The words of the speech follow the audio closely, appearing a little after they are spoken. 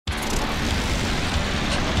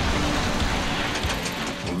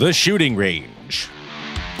The Shooting Range.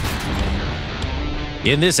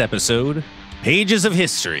 In this episode, Pages of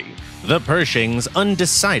History, the Pershing's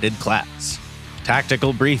Undecided class,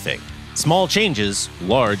 Tactical Briefing, Small Changes,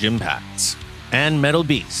 Large Impacts, and Metal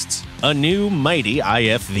Beasts, a new mighty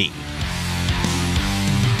IFV.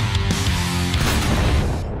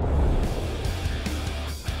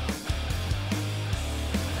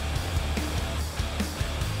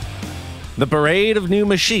 The parade of new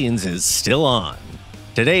machines is still on.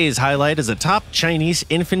 Today's highlight is a top Chinese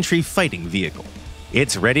infantry fighting vehicle.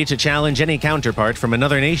 It's ready to challenge any counterpart from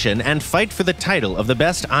another nation and fight for the title of the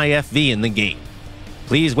best IFV in the game.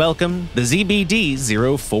 Please welcome the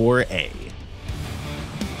ZBD04A.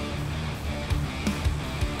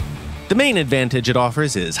 The main advantage it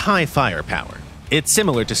offers is high firepower. It's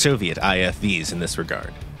similar to Soviet IFVs in this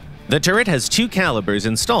regard. The turret has two calibers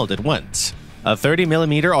installed at once: a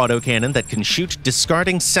 30mm autocannon that can shoot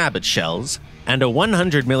discarding sabot shells, and a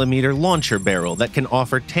 100mm launcher barrel that can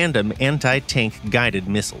offer tandem anti-tank guided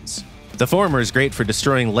missiles. The former is great for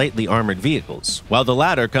destroying lightly armored vehicles, while the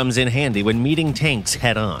latter comes in handy when meeting tanks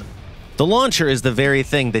head-on. The launcher is the very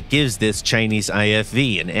thing that gives this Chinese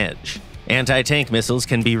IFV an edge. Anti-tank missiles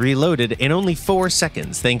can be reloaded in only 4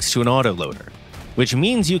 seconds thanks to an autoloader, which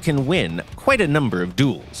means you can win quite a number of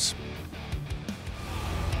duels.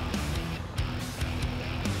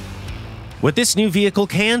 What this new vehicle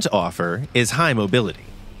can't offer is high mobility.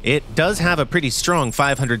 It does have a pretty strong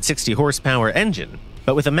 560 horsepower engine,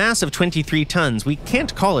 but with a mass of 23 tons, we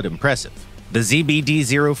can't call it impressive. The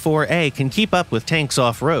ZBD04A can keep up with tanks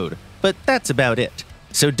off-road, but that's about it.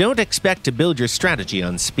 So don't expect to build your strategy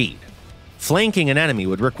on speed. Flanking an enemy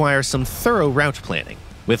would require some thorough route planning,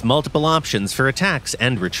 with multiple options for attacks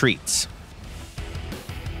and retreats.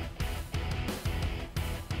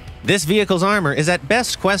 This vehicle's armor is at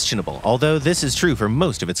best questionable, although this is true for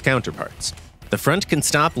most of its counterparts. The front can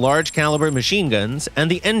stop large-caliber machine guns,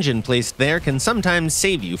 and the engine placed there can sometimes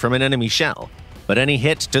save you from an enemy shell, but any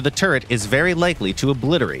hit to the turret is very likely to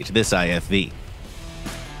obliterate this IFV.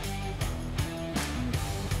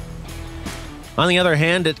 On the other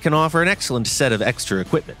hand, it can offer an excellent set of extra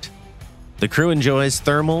equipment. The crew enjoys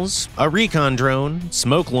thermals, a recon drone,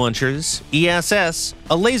 smoke launchers, ESS,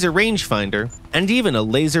 a laser rangefinder, and even a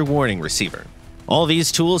laser warning receiver. All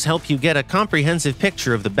these tools help you get a comprehensive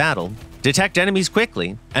picture of the battle, detect enemies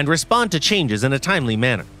quickly, and respond to changes in a timely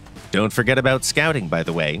manner. Don't forget about scouting, by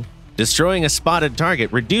the way. Destroying a spotted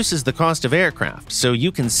target reduces the cost of aircraft, so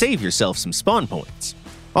you can save yourself some spawn points.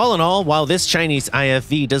 All in all, while this Chinese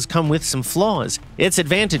IFV does come with some flaws, its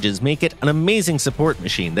advantages make it an amazing support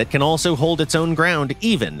machine that can also hold its own ground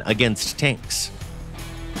even against tanks.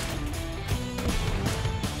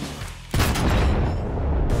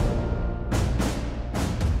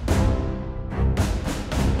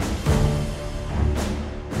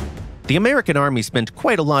 The American Army spent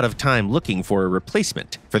quite a lot of time looking for a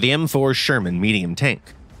replacement for the M4 Sherman medium tank,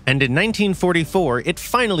 and in 1944 it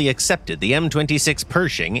finally accepted the M26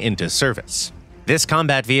 Pershing into service. This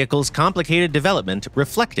combat vehicle's complicated development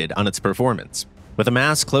reflected on its performance. With a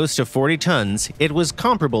mass close to 40 tons, it was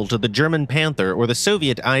comparable to the German Panther or the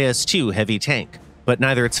Soviet IS-2 heavy tank, but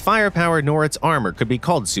neither its firepower nor its armor could be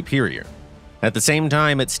called superior. At the same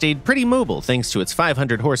time, it stayed pretty mobile thanks to its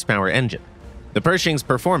 500 horsepower engine. The Pershing's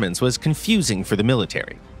performance was confusing for the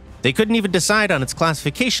military. They couldn't even decide on its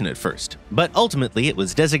classification at first, but ultimately it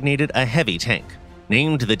was designated a heavy tank.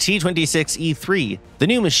 Named the T-26E3, the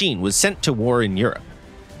new machine was sent to war in Europe.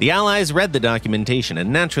 The Allies read the documentation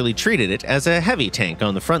and naturally treated it as a heavy tank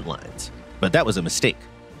on the front lines. But that was a mistake.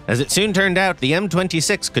 As it soon turned out, the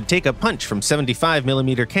M26 could take a punch from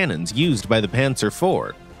 75mm cannons used by the Panzer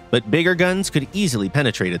IV, but bigger guns could easily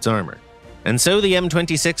penetrate its armor. And so the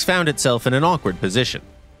M26 found itself in an awkward position.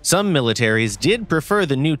 Some militaries did prefer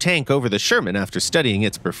the new tank over the Sherman after studying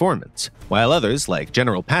its performance, while others, like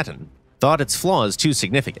General Patton, thought its flaws too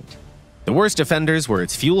significant. The worst offenders were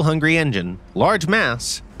its fuel-hungry engine, large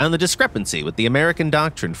mass, and the discrepancy with the American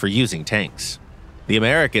doctrine for using tanks. The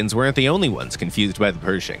Americans weren't the only ones confused by the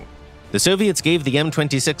Pershing. The Soviets gave the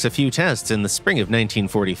M26 a few tests in the spring of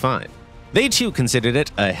 1945. They too considered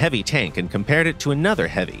it a heavy tank and compared it to another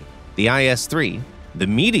heavy, the IS-3, the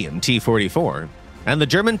medium T-44, and the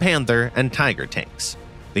German Panther and Tiger tanks.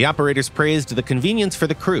 The operators praised the convenience for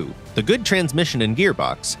the crew, the good transmission and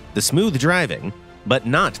gearbox, the smooth driving, but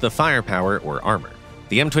not the firepower or armor.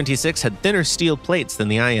 The M26 had thinner steel plates than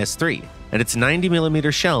the IS-3, and its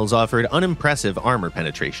 90mm shells offered unimpressive armor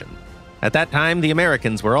penetration. At that time, the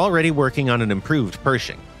Americans were already working on an improved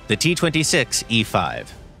Pershing, the T-26E5.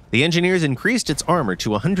 The engineers increased its armor to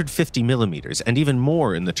 150mm and even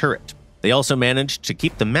more in the turret. They also managed to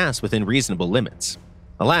keep the mass within reasonable limits.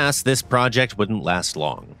 Alas, this project wouldn't last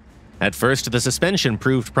long. At first, the suspension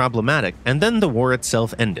proved problematic, and then the war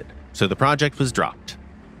itself ended, so the project was dropped.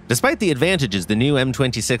 Despite the advantages the new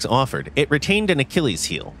M26 offered, it retained an Achilles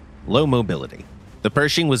heel: low mobility. The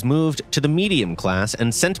Pershing was moved to the medium class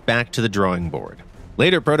and sent back to the drawing board.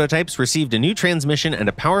 Later prototypes received a new transmission and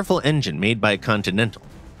a powerful engine made by Continental.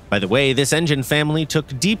 By the way, this engine family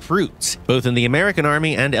took deep roots, both in the American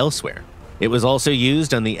Army and elsewhere. It was also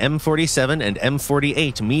used on the M47 and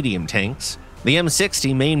M48 medium tanks, the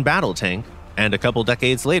M60 main battle tank, and a couple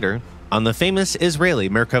decades later, on the famous Israeli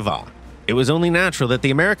Merkava. It was only natural that the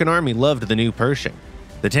American Army loved the new Pershing.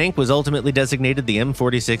 The tank was ultimately designated the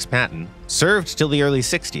M46 Patton, served till the early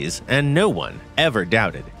 60s, and no one ever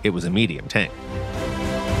doubted it was a medium tank.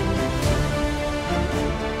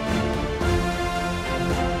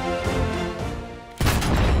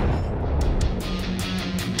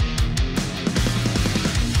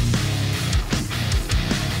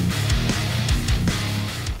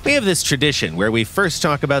 We have this tradition where we first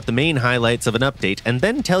talk about the main highlights of an update and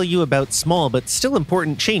then tell you about small but still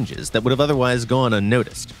important changes that would have otherwise gone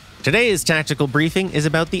unnoticed. Today's tactical briefing is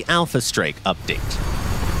about the Alpha Strike update.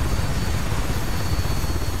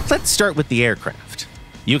 Let's start with the aircraft.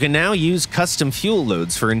 You can now use custom fuel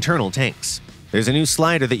loads for internal tanks. There's a new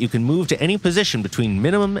slider that you can move to any position between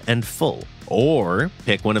minimum and full, or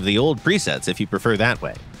pick one of the old presets if you prefer that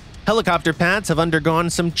way. Helicopter pads have undergone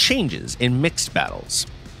some changes in mixed battles.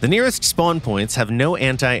 The nearest spawn points have no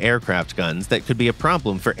anti-aircraft guns that could be a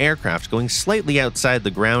problem for aircraft going slightly outside the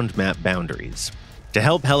ground map boundaries. To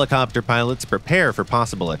help helicopter pilots prepare for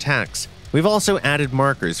possible attacks, we've also added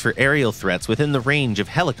markers for aerial threats within the range of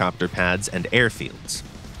helicopter pads and airfields.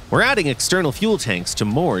 We're adding external fuel tanks to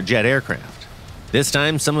more jet aircraft. This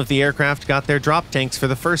time, some of the aircraft got their drop tanks for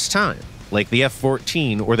the first time, like the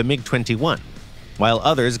F-14 or the MiG-21, while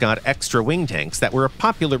others got extra wing tanks that were a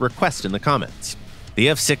popular request in the comments. The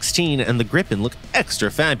F-16 and the Gripen look extra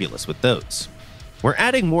fabulous with those. We're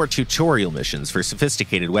adding more tutorial missions for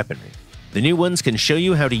sophisticated weaponry. The new ones can show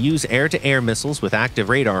you how to use air-to-air missiles with active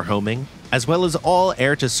radar homing, as well as all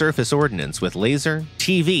air-to-surface ordnance with laser,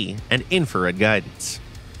 TV, and infrared guidance.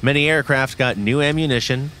 Many aircraft got new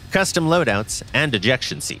ammunition, custom loadouts, and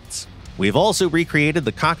ejection seats. We've also recreated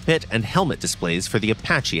the cockpit and helmet displays for the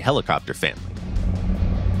Apache helicopter family.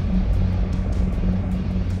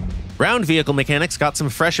 Ground vehicle mechanics got some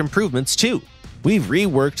fresh improvements too. We've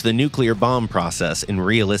reworked the nuclear bomb process in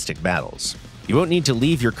realistic battles. You won't need to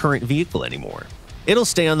leave your current vehicle anymore. It'll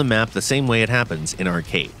stay on the map the same way it happens in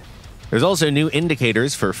arcade. There's also new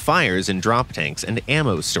indicators for fires in drop tanks and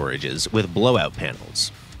ammo storages with blowout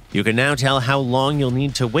panels. You can now tell how long you'll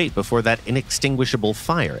need to wait before that inextinguishable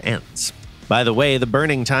fire ends. By the way, the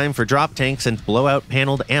burning time for drop tanks and blowout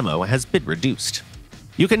paneled ammo has been reduced.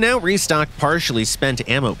 You can now restock partially spent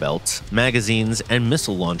ammo belts, magazines, and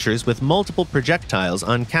missile launchers with multiple projectiles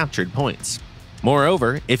on captured points.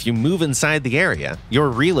 Moreover, if you move inside the area, your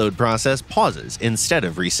reload process pauses instead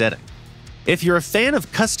of resetting. If you're a fan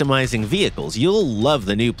of customizing vehicles, you'll love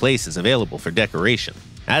the new places available for decoration.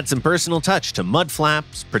 Add some personal touch to mud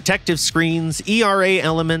flaps, protective screens, ERA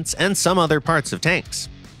elements, and some other parts of tanks.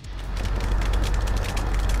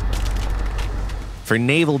 For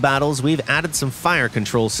naval battles, we've added some fire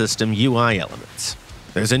control system UI elements.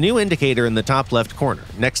 There's a new indicator in the top left corner,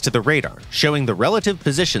 next to the radar, showing the relative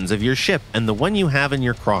positions of your ship and the one you have in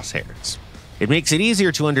your crosshairs. It makes it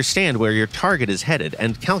easier to understand where your target is headed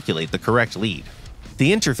and calculate the correct lead.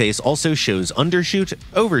 The interface also shows undershoot,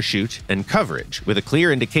 overshoot, and coverage with a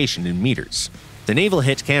clear indication in meters. The naval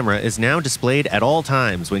hit camera is now displayed at all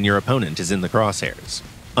times when your opponent is in the crosshairs.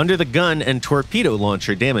 Under the gun and torpedo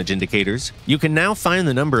launcher damage indicators, you can now find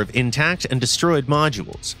the number of intact and destroyed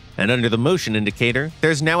modules, and under the motion indicator,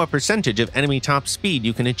 there's now a percentage of enemy top speed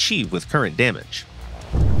you can achieve with current damage.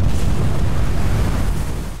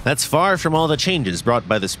 That's far from all the changes brought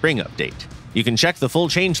by the spring update. You can check the full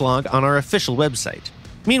changelog on our official website.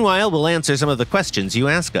 Meanwhile, we'll answer some of the questions you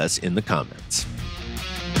ask us in the comments.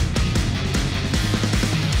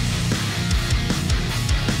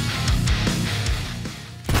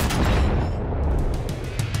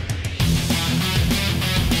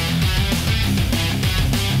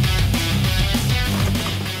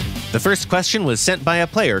 The first question was sent by a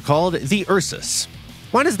player called the Ursus.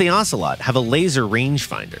 Why does the Ocelot have a laser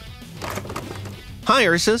rangefinder? Hi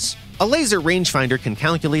Ursus, a laser rangefinder can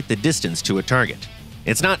calculate the distance to a target.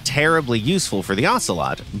 It's not terribly useful for the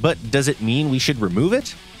Ocelot, but does it mean we should remove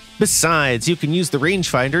it? Besides, you can use the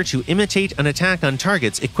rangefinder to imitate an attack on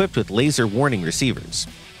targets equipped with laser warning receivers.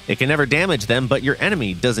 It can never damage them, but your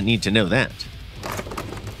enemy doesn't need to know that.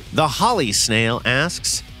 The Holly Snail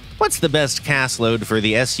asks, What's the best cast load for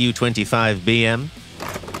the Su-25BM?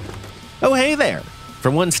 Oh, hey there!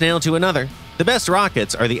 From one snail to another, the best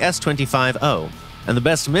rockets are the S-25O, and the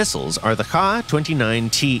best missiles are the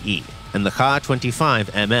Ka-29TE and the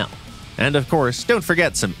Ka-25ML. And of course, don't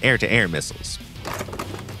forget some air-to-air missiles.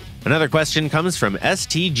 Another question comes from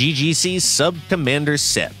STGGC Sub-Commander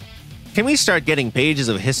Sip. Can we start getting pages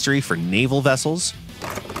of history for naval vessels?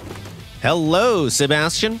 Hello,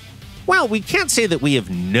 Sebastian. Well, we can't say that we have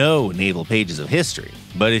no naval pages of history,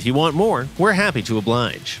 but if you want more, we're happy to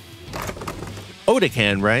oblige.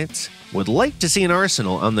 Odakan writes, would like to see an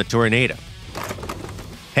arsenal on the Tornado.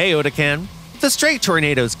 Hey, Odakan. The straight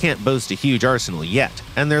Tornadoes can't boast a huge arsenal yet,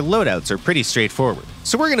 and their loadouts are pretty straightforward,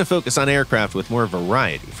 so we're going to focus on aircraft with more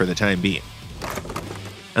variety for the time being.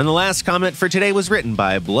 And the last comment for today was written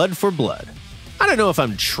by Blood for Blood. I don't know if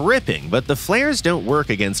I'm tripping, but the flares don't work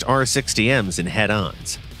against R-60Ms in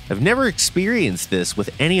head-ons. I've never experienced this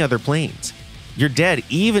with any other planes. You're dead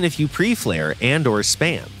even if you pre-flare and/or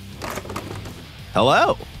spam.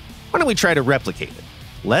 Hello! Why don't we try to replicate it?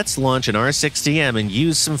 Let's launch an R-60M and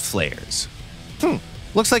use some flares.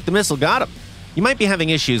 Looks like the missile got him. You might be having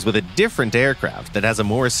issues with a different aircraft that has a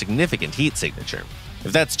more significant heat signature.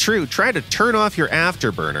 If that's true, try to turn off your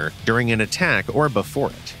afterburner during an attack or before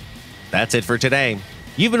it. That's it for today.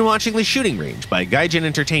 You've been watching The Shooting Range by Gaijin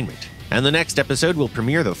Entertainment, and the next episode will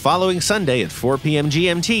premiere the following Sunday at 4 p.m.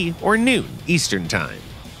 GMT or noon Eastern Time.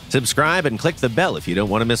 Subscribe and click the bell if you don't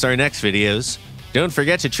want to miss our next videos. Don't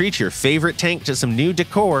forget to treat your favorite tank to some new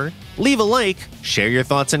decor, leave a like, share your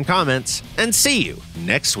thoughts and comments, and see you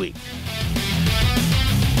next week.